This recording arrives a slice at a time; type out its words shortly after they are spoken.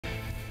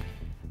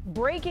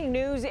Breaking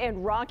news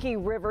in Rocky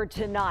River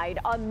tonight.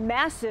 A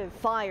massive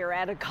fire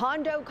at a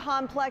condo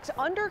complex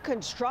under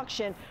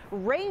construction,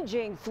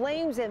 raging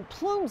flames and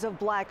plumes of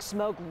black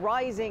smoke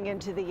rising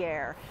into the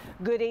air.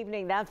 Good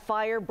evening. That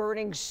fire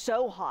burning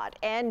so hot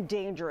and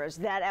dangerous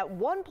that at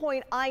one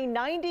point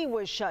I-90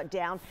 was shut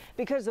down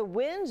because the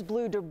winds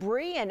blew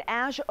debris and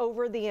ash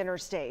over the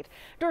interstate.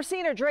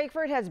 Dorsina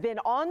Drakeford has been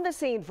on the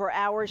scene for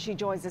hours. She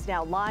joins us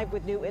now live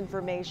with new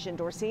information.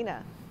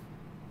 Dorsina.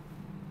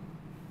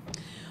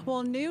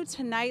 Well, new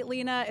tonight,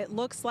 Lena, it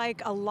looks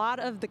like a lot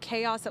of the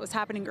chaos that was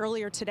happening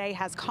earlier today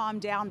has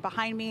calmed down.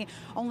 Behind me,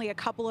 only a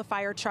couple of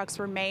fire trucks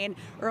remain.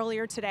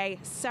 Earlier today,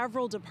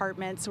 several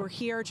departments were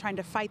here trying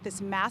to fight this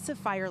massive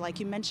fire,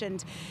 like you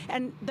mentioned.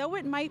 And though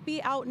it might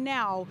be out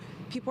now,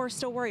 people are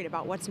still worried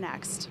about what's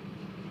next.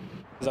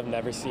 I've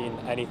never seen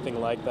anything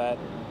like that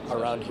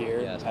around here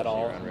at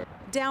all.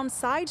 Down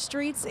side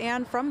streets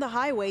and from the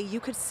highway,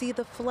 you could see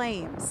the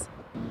flames.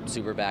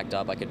 Super backed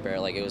up.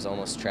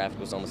 Traffic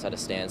was almost at a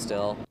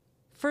standstill.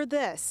 For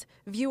this,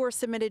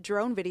 viewer-submitted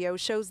drone video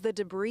shows the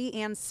debris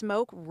and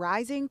smoke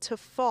rising to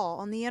fall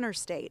on the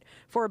interstate.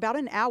 For about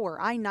an hour,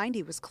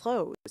 I-90 was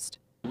closed.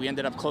 We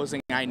ended up closing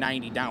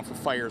I-90 down for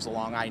fires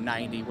along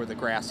I-90 where the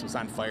grass was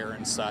on fire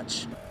and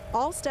such.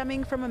 All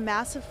stemming from a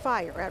massive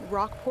fire at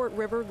Rockport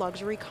River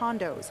Luxury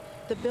Condos.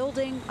 The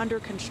building under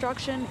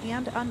construction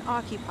and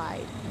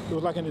unoccupied. It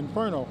was like an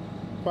inferno.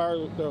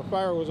 The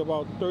fire was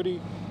about 30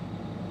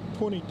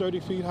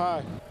 feet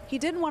high. He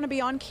didn't want to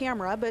be on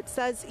camera, but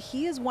says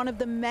he is one of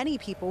the many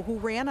people who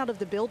ran out of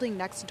the building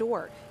next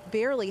door,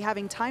 barely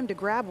having time to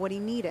grab what he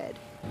needed.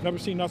 Never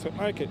seen nothing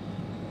like it.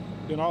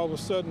 Then all of a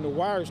sudden the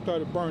wires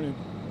started burning,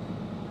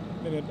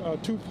 and then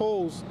two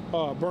poles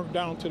burnt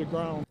down to the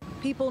ground.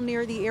 People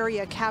near the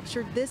area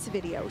captured this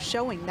video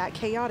showing that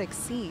chaotic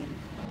scene.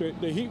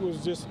 The heat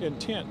was just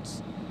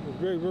intense.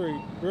 It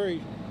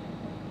was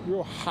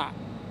real hot.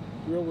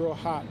 Real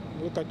hot.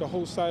 It looked like the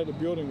whole side of the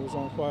building was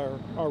on fire.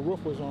 Our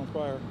roof was on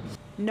fire.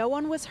 No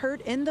one was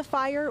hurt in the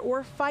fire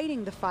or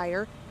fighting the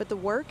fire, but the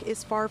work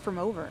is far from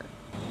over.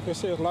 They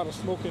say there's a lot of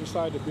smoke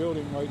inside the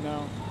building right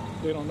now.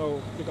 They don't know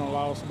if they're going to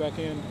allow us back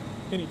in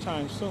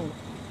anytime soon.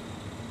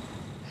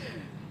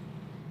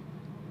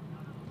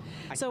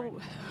 So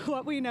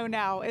what we know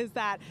now is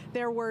that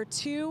there were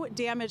 2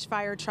 damaged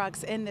fire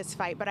trucks in this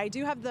fight, but I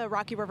do have the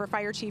Rocky River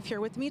Fire Chief here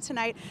with me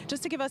tonight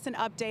just to give us an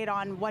update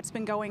on what's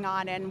been going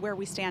on and where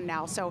we stand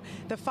now. So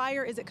the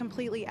fire, is it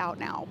completely out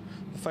now?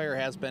 The fire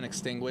has been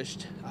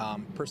extinguished.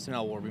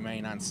 Personnel will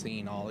remain on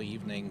scene all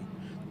evening,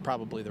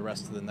 probably the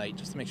rest of the night,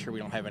 just to make sure we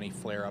don't have any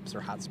flare-ups or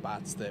hot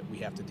spots that we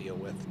have to deal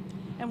with.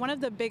 And one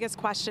of the biggest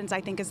questions, I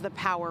think, is the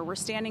power. We're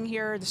standing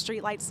here, the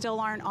street lights still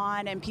aren't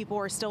on, and people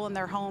are still in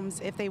their homes.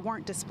 If they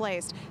weren't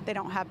displaced, they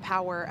don't have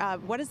power.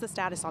 What is the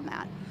status on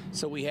that?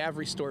 So we have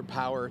restored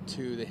power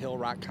to the Hill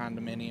Rock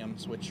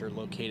condominiums, which are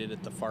located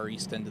at the far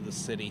east end of the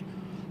city.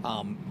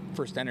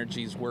 First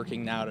Energy is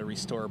working now to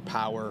restore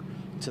power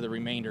to the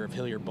remainder of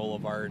Hilliard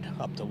Boulevard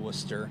up to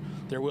Worcester.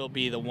 There will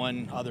be the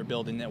one other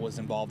building that was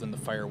involved in the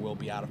fire will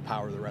be out of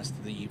power the rest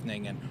of the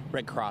evening, and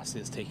Red Cross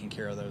is taking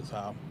care of those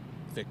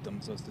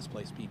victims, those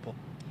displaced people.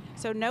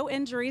 So no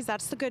injuries,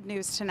 that's the good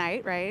news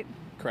tonight, right?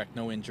 Correct,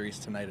 no injuries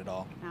tonight at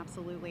all.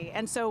 Absolutely.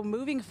 And so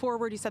moving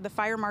forward, you said the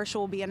fire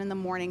marshal will be in the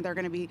morning. They're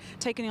going to be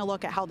taking a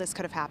look at how this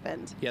could have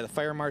happened. Yeah, the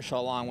fire marshal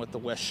along with the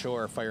West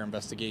Shore Fire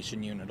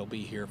Investigation Unit will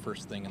be here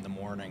first thing in the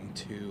morning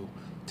to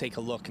take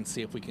a look and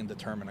see if we can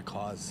determine a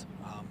cause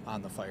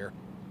on the fire.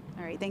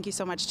 All right, thank you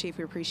so much, Chief.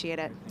 We appreciate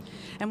it.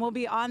 And we'll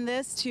be on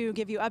this to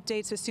give you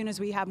updates as soon as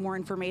we have more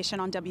information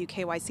on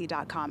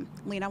WKYC.com.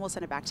 Lena, we'll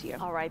send it back to you.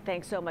 All right,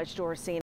 thanks so much, Dorsina.